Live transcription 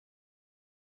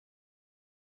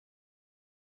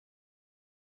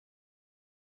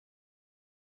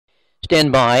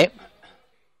Stand by.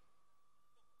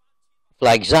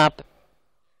 Flags up.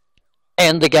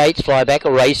 And the gates fly back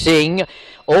racing.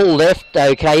 All left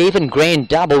okay. Even Grand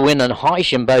Double Win and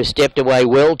Hysham both stepped away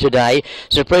well today.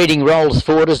 Supreading rolls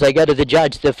forward as they go to the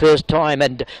judge the first time.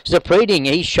 And Supreading,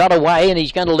 he's shot away and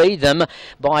he's going to lead them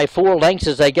by 4 lengths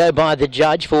as they go by the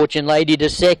judge. Fortune Lady to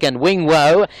second. Wing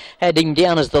Woe heading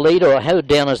down as the leader, or held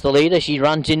down as the leader. She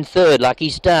runs in third. Lucky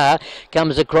Star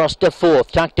comes across to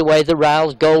fourth. Tucked away the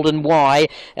rails. Golden Y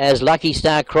as Lucky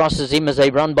Star crosses him as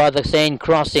they run by the sand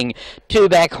crossing. 2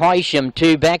 back Hysham.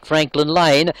 2 back Franklin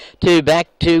Lane. 2 back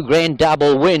to Grand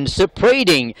Double Win.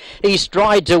 Supreading, he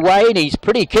strides away and he's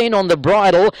pretty keen on the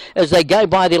bridle as they go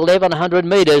by the 1100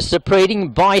 metres. Supreading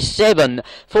by 7.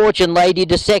 Fortune Lady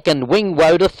to second. Wing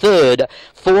Woe to third.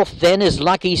 Fourth then is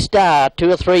Lucky Star.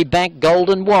 2 or 3 back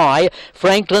Golden Y.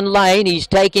 Franklin Lane, he's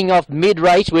taking off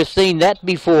mid-race. We've seen that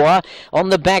before. On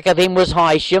the back of him was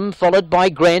Hysham, followed by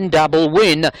Grand Double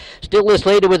Win. Still this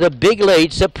leader with a big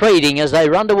lead. Supreading as they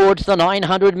run towards the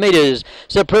 900 metres.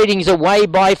 Supreading's away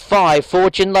by 5.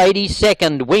 Fortune Lady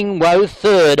second. Wing Woe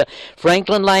third.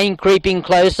 Franklin Lane creeping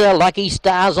closer. Lucky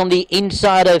Stars on the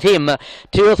inside of him.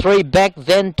 2 or 3 back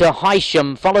then to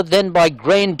Hysham, followed then by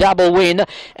Grand Double Win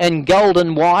and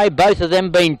Golden Y. Both of them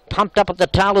being pumped up at the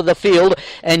tail of the field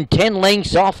and 10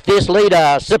 lengths off this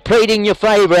leader. Supreading, your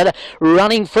favourite,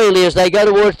 running freely as they go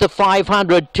towards the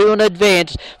 500. 2 in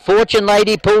advance. Fortune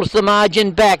Lady pulls the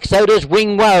margin back. So does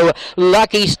Wing Woe.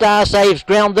 Lucky Star saves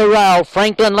ground the rail.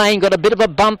 Franklin Lane got a bit of a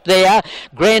bump there.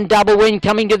 Grand Double Win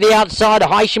coming to the outside.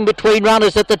 Hysham between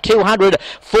runners at the 200.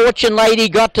 Fortune Lady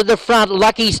got to the front.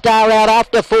 Lucky Star out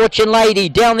after Fortune Lady.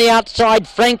 Down the outside,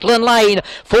 Franklin Lane.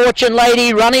 Fortune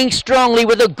Lady running strongly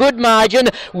with a good margin.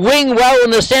 Wing Woe in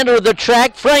the centre of the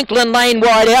track. Franklin Lane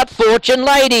wide out. Fortune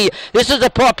Lady. This is a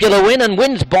popular win and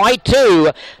wins by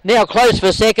 2. Now close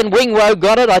for second. Wing Woe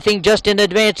got it, I think, just in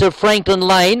advance of Franklin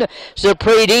Lane.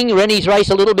 Supreading, Rennie's race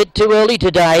a little bit too early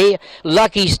today.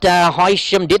 Lucky Star,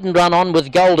 Hysham didn't run on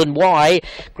with Golden Y.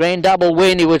 Grand Double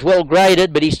Win, he was well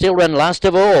graded, but he still ran last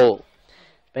of all.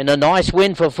 Been a nice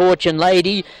win for Fortune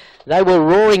Lady. They were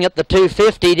roaring at the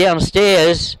 250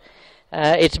 downstairs.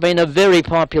 It's been a very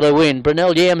popular win.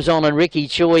 Brunel Yamson and Ricky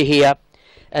Choi here.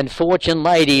 And Fortune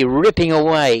Lady ripping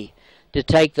away to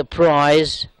take the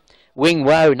prize. Wing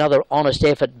Woe, another honest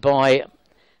effort by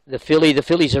the filly. The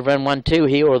fillies have run 1-2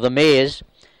 here, or the mares.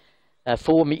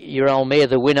 4-year-old mare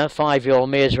the winner. 5-year-old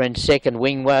mares ran second.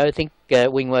 Wing Woe, I think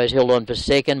Wing Woe's held on for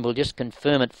second. We'll just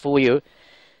confirm it for you.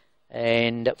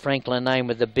 And Franklin Lane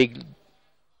with the big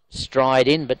stride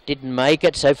in, but didn't make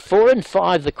it. So 4 and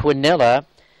 5 the Quinella.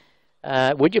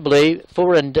 Would you believe?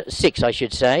 4 and 6, I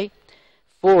should say.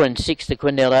 4 and 6 the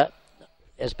Quinella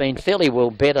has been fairly well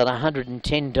bet at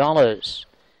 $110.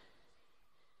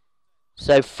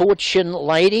 So Fortune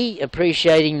Lady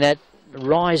appreciating that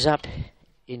rise up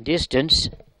in distance,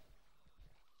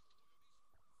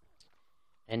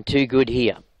 and too good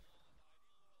here.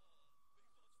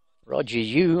 Roger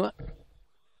Yu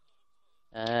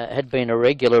had been a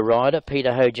regular rider.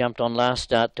 Peter Ho jumped on last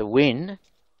start to win.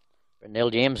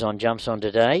 Brunel Yamson jumps on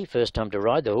today, first time to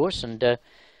ride the horse, and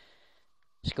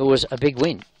scores a big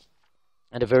win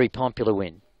and a very popular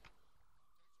win.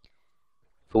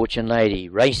 Fortune Lady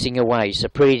racing away.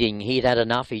 Supreading, he'd had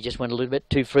enough. He just went a little bit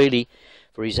too freely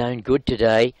for his own good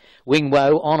today. Wing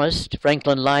Woe, honest.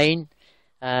 Franklin Lane,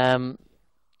 I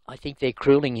think they're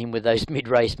crueling him with those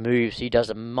mid-race moves. He does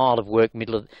a mile of work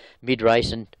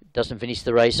mid-race and doesn't finish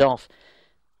the race off.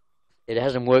 It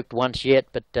hasn't worked once yet,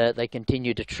 but they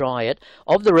continue to try it.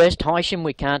 Of the rest, Hysham,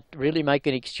 we can't really make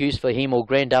an excuse for him, or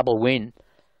Grand Double Win.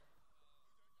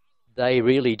 They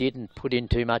really didn't put in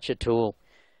too much at all.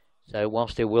 So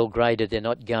whilst they're well graded, they're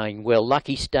not going well.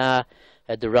 Lucky Star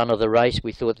had the run of the race.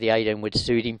 We thought the 18 would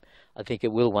suit him. I think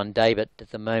it will one day, but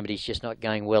at the moment he's just not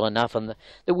going well enough. And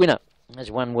the winner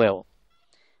has won well.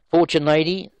 Fortune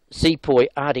Lady, Sepoy,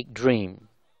 Arctic Dream.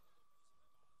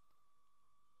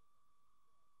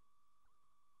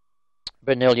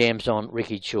 Brunel Yamson,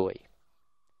 Ricky Choi.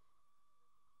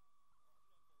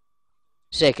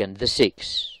 Second, the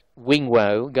 6, Wing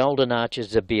Woe, Golden Archer,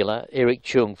 Zabila, Eric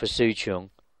Chung for Su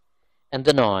Chung. And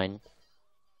the 9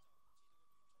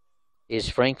 is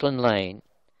Franklin Lane,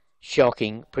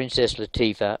 Shocking, Princess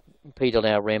Latifa, Peter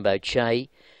Lau, Rambo Che.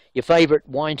 Your favourite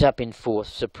winds up in 4th,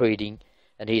 Supreading,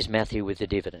 and here's Matthew with the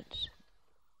dividends.